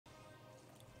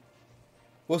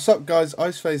What's up guys,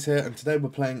 Iceface here, and today we're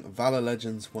playing Valor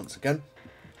Legends once again.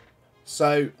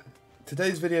 So,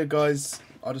 today's video guys,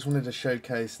 I just wanted to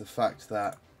showcase the fact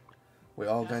that we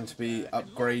are going to be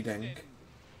upgrading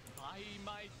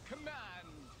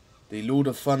the Lord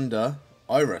of Thunder,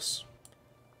 IRUES.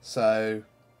 So,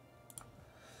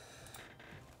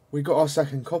 we got our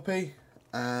second copy,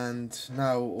 and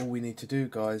now all we need to do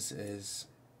guys is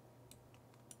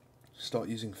start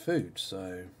using food.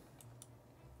 So,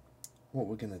 what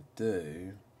we're going to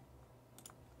do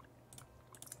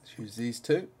is use these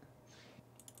two,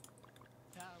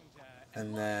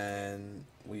 and then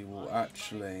we will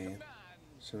actually,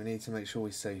 so we need to make sure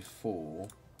we save 4.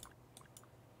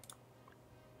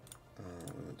 We're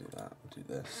going to do that, we'll do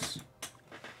this.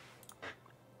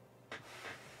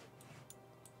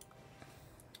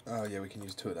 Oh yeah, we can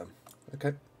use 2 of them.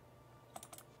 Okay.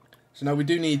 So now we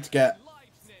do need to get,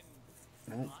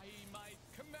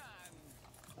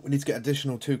 we need to get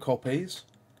additional 2 copies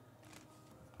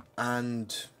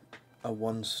and a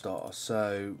 1-star.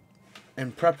 So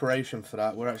in preparation for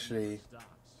that, we're actually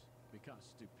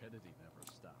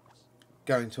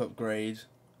going to upgrade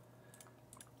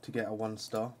to get a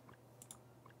 1-star.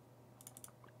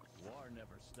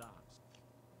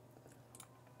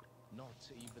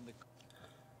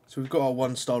 So we've got our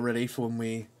 1-star ready for when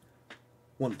we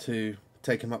want to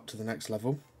take him up to the next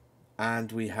level,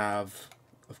 and we have,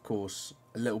 of course,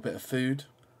 a little bit of food,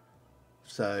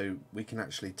 so we can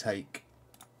actually take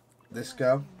this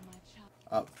girl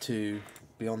up to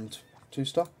beyond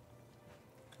 2-star.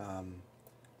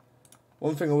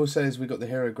 One thing I will say is we got the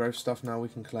hero growth stuff now we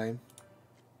can claim,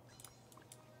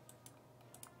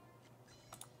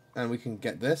 and we can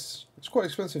get this. It's quite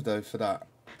expensive though for that,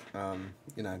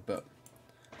 you know, but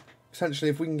essentially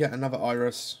if we can get another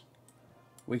IRUES,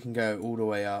 we can go all the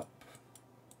way up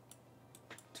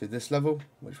to this level,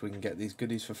 which we can get these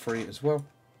goodies for free as well.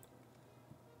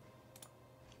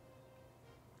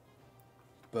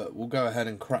 But we'll go ahead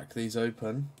and crack these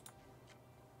open.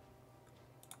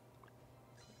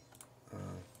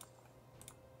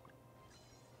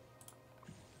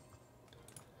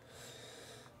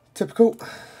 Typical.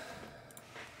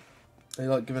 They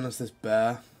like giving us this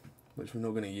bear, which we're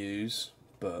not going to use,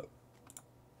 but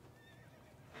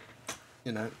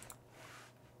you know,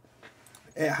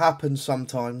 it happens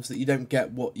sometimes that you don't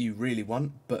get what you really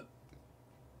want, but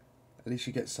at least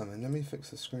you get something. Let me fix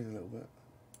the screen a little bit.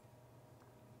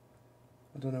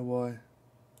 I don't know why.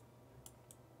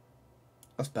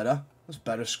 That's better. That's a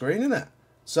better screen, isn't it?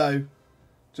 So,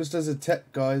 just as a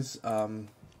tip, guys,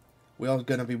 we are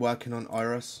going to be working on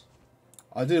IRUES.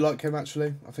 I do like him,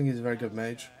 actually. I think he's a very good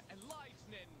mage.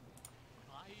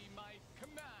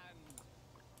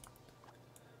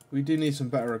 We do need some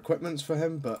better equipments for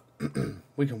him, but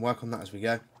we can work on that as we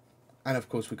go. And of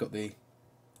course, we've got the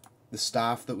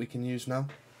staff that we can use now,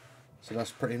 so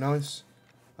that's pretty nice.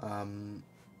 A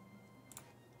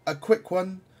quick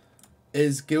one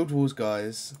is Guild Wars,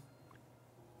 guys.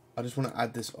 I just want to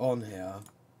add this on here.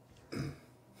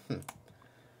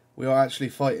 We are actually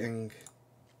fighting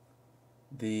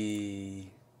the,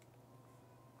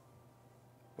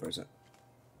 where is it?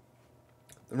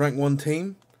 The rank 1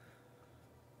 team.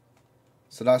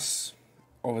 So that's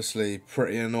obviously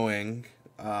pretty annoying.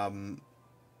 I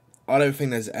don't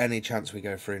think there's any chance we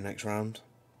go through next round.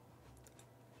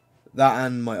 That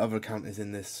and my other account is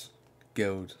in this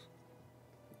guild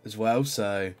as well,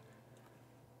 so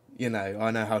you know,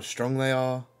 I know how strong they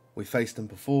are. We faced them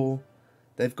before.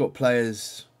 They've got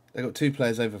players, they've got 2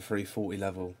 players over 340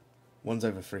 level. One's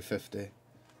over 350. I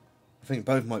think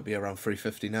both might be around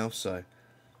 350 now, so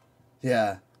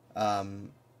yeah.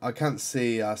 I can't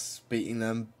see us beating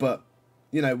them, but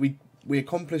you know, we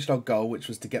accomplished our goal, which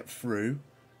was to get through.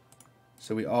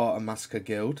 So we are a massacre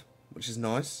guild, which is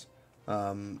nice.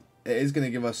 It is going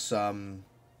to give us where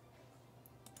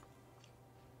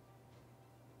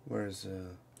is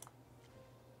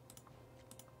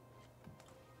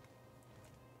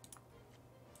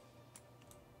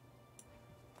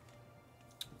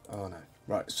oh no.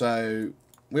 Right, so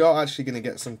we are actually going to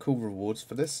get some cool rewards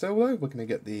for this still though. We're going to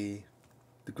get the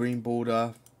green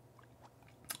border,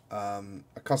 a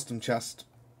custom chest,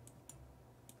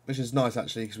 which is nice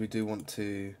actually, because we do want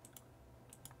to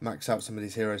max out some of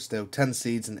these heroes still. 10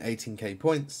 seeds and 18k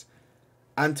points.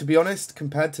 And to be honest,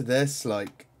 compared to this,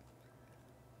 like,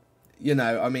 you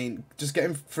know, I mean, just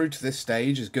getting through to this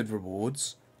stage is good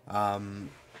rewards.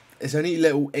 It's only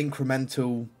little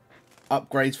incremental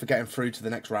upgrades for getting through to the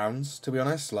next rounds, to be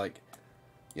honest. Like,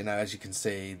 you know, as you can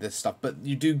see, this stuff. But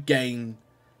you do gain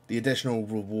the additional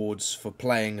rewards for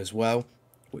playing as well,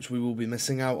 which we will be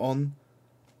missing out on.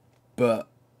 But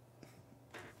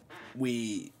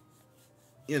we,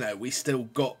 you know, we still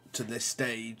got to this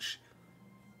stage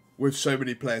with so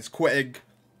many players quitting.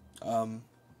 I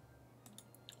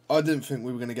didn't think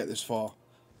we were going to get this far.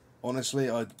 Honestly,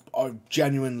 I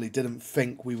genuinely didn't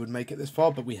think we would make it this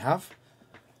far, but we have.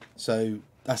 So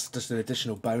that's just an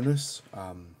additional bonus.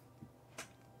 And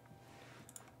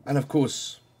of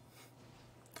course,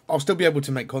 I'll still be able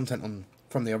to make content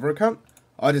from the other account.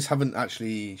 I just haven't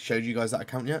actually showed you guys that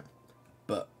account yet,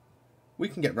 but we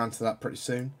can get round to that pretty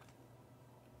soon.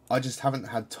 I just haven't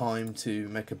had time to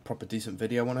make a proper decent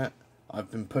video on it.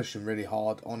 I've been pushing really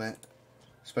hard on it,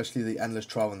 especially the endless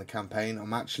trial and the campaign.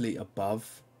 I'm actually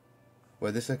above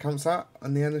where this account's at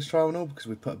and the endless trial and all, because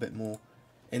we put a bit more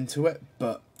into it.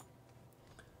 But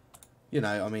you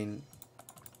know, I mean,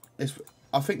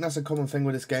 I think that's a common thing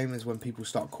with this game, is when people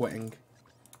start quitting,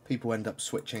 people end up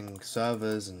switching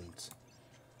servers and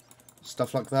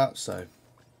stuff like that. So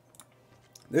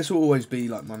this will always be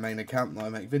like my main account that I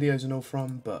make videos and all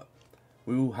from, but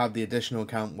we will have the additional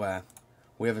account where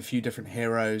we have a few different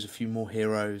heroes, a few more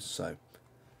heroes. So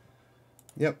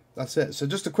yep, that's it. So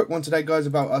just a quick one today, guys,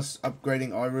 about us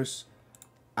upgrading IRUES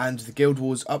and the Guild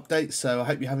Wars update. So I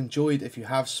hope you have enjoyed. If you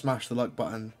have, smash the like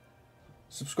button.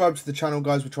 Subscribe to the channel,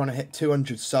 guys. We're trying to hit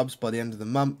 200 subs by the end of the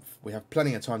month. We have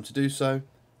plenty of time to do so.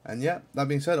 And yeah, that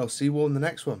being said, I'll see you all in the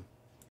next one.